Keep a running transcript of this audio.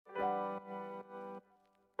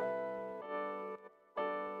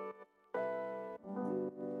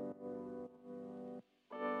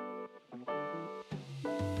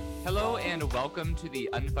and welcome to the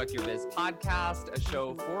Unfuck Your Biz podcast, a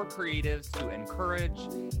show for creatives to encourage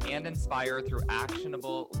and inspire through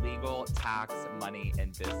actionable legal, tax, money,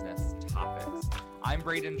 and business topics. I'm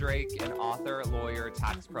Braden Drake, an author, lawyer,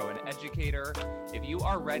 tax pro, and educator. If you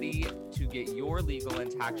are ready to get your legal and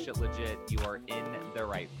tax shit legit, you are in the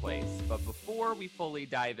right place. But before we fully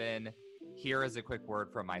dive in, here is a quick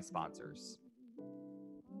word from my sponsors.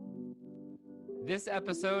 This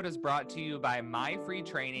episode is brought to you by my free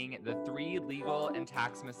training, The 3 Legal and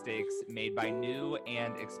Tax Mistakes Made by New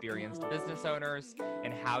and Experienced Business Owners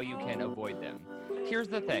and How You Can Avoid Them. Here's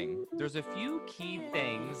the thing. There's a few key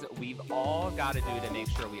things we've all got to do to make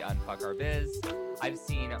sure we unfuck our biz. I've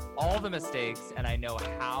seen all the mistakes and I know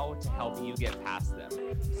how to help you get past them.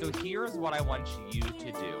 So here's what I want you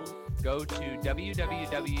to do. Go to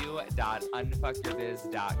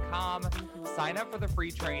www.unfuckyourbiz.com, sign up for the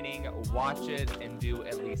free training, watch it, and do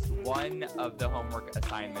at least one of the homework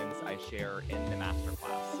assignments I share in the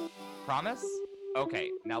masterclass. Promise? Okay,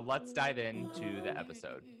 now let's dive into the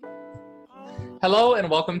episode. Hello, and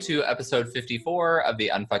welcome to episode 54 of the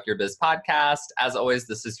Unfuck Your Biz podcast. As always,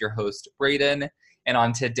 this is your host, Braden. And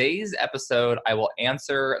on today's episode, I will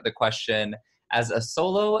answer the question, as a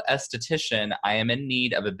solo esthetician, I am in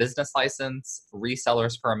need of a business license,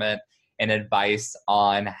 reseller's permit, and advice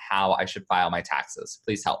on how I should file my taxes.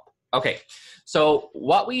 Please help. Okay, so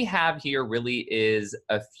what we have here really is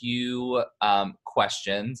a few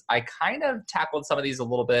questions. I kind of tackled some of these a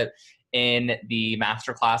little bit in the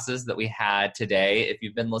master classes that we had today. If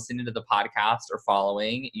you've been listening to the podcast or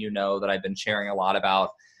following, you know that I've been sharing a lot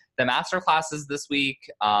about the master classes this week.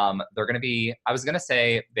 They're going to be, I was going to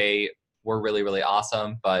say they were really, really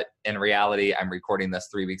awesome, but in reality, I'm recording this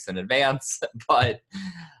 3 weeks in advance, but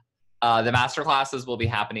the master classes will be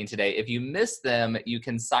happening today. If you missed them, you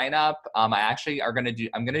can sign up. I'm going to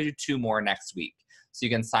do 2 more next week. So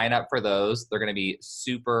you can sign up for those. They're going to be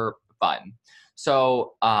super fun.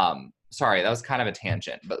 So, sorry, that was kind of a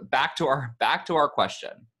tangent, but back to our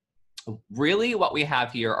question. Really what we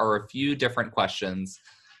have here are a few different questions.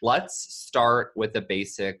 Let's start with the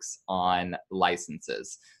basics on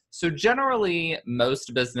licenses. So generally,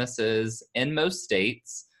 most businesses in most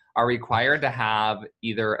states are required to have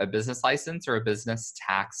either a business license or a business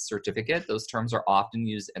tax certificate. Those terms are often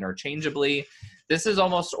used interchangeably. This is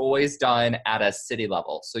almost always done at a city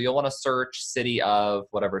level. So you'll want to search city of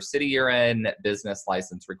whatever city you're in, business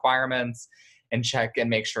license requirements, and check and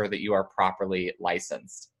make sure that you are properly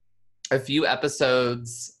licensed. A few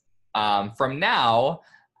episodes from now,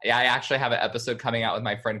 I actually have an episode coming out with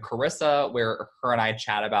my friend Carissa where her and I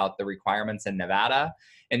chat about the requirements in Nevada.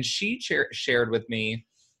 And she shared with me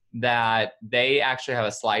that they actually have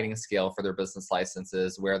a sliding scale for their business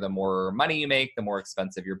licenses where the more money you make, the more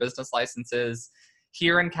expensive your business license is.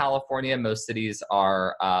 Here in California, most cities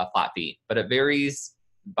are flat fee, but it varies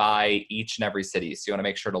by each and every city. So you want to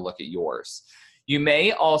make sure to look at yours. You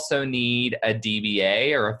may also need a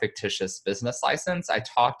DBA or a fictitious business license. I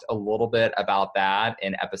talked a little bit about that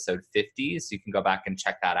in episode 50, so you can go back and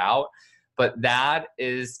check that out. But that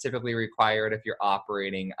is typically required if you're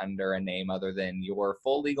operating under a name other than your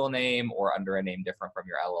full legal name or under a name different from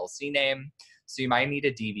your LLC name. So you might need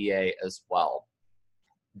a DBA as well.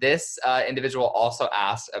 This individual also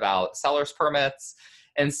asked about seller's permits.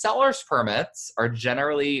 And seller's permits are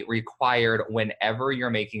generally required whenever you're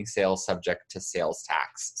making sales subject to sales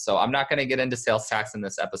tax. So I'm not going to get into sales tax in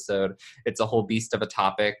this episode. It's a whole beast of a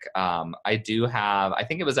topic. I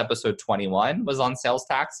think it was episode 21 was on sales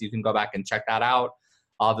tax. You can go back and check that out.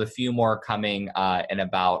 I'll have a few more coming in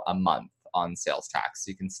about a month on sales tax.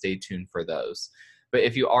 So you can stay tuned for those. But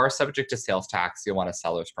if you are subject to sales tax, you'll want a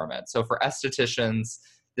seller's permit. So for estheticians,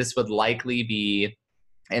 this would likely be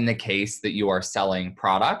in the case that you are selling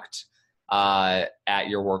product at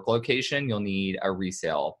your work location, you'll need a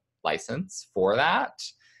resale license for that.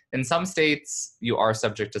 In some states, you are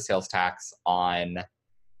subject to sales tax on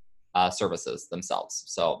services themselves.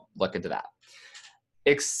 So look into that.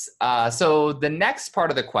 So the next part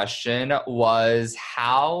of the question was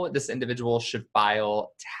how this individual should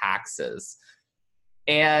file taxes.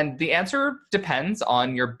 And the answer depends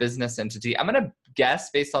on your business entity. I'm going to guess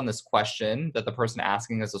based on this question that the person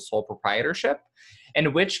asking is a sole proprietorship,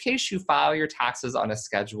 in which case you file your taxes on a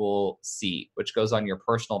Schedule C, which goes on your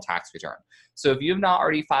personal tax return. So if you have not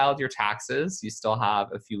already filed your taxes, you still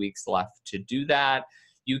have a few weeks left to do that.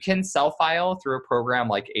 You can self-file through a program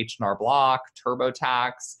like H&R Block,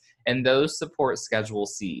 TurboTax, and those support Schedule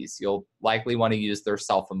Cs. You'll likely want to use their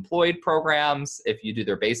self-employed programs. If you do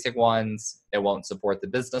their basic ones, it won't support the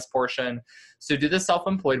business portion. So do the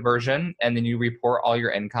self-employed version, and then you report all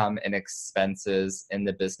your income and expenses in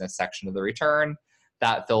the business section of the return.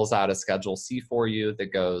 that fills out a Schedule C for you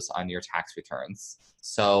that goes on your tax returns.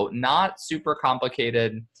 So not super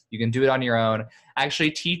complicated. You can do it on your own. I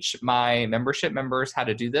actually teach my membership members how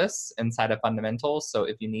to do this inside of Fundamentals. So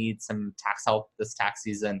if you need some tax help this tax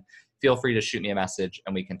season, feel free to shoot me a message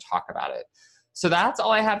and we can talk about it. So that's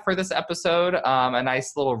all I had for this episode. A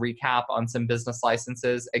nice little recap on some business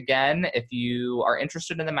licenses. Again, if you are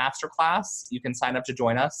interested in the masterclass, you can sign up to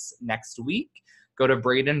join us next week. Go to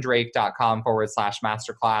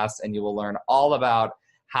bradendrake.com/masterclass and you will learn all about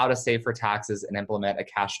how to save for taxes and implement a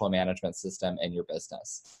cash flow management system in your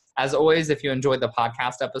business. As always, if you enjoyed the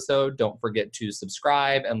podcast episode, don't forget to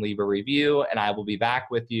subscribe and leave a review, and I will be back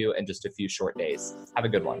with you in just a few short days. Have a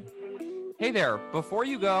good one. Hey there, before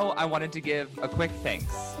you go, I wanted to give a quick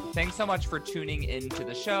thanks. Thanks so much for tuning into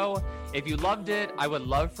the show. If you loved it, I would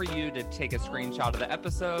love for you to take a screenshot of the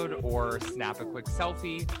episode or snap a quick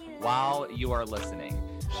selfie while you are listening.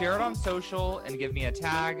 Share it on social and give me a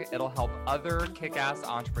tag. It'll help other kick-ass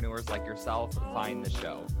entrepreneurs like yourself find the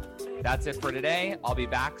show. That's it for today. I'll be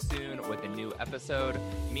back soon with a new episode.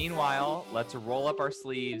 Meanwhile, let's roll up our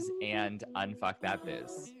sleeves and unfuck that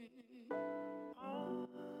biz.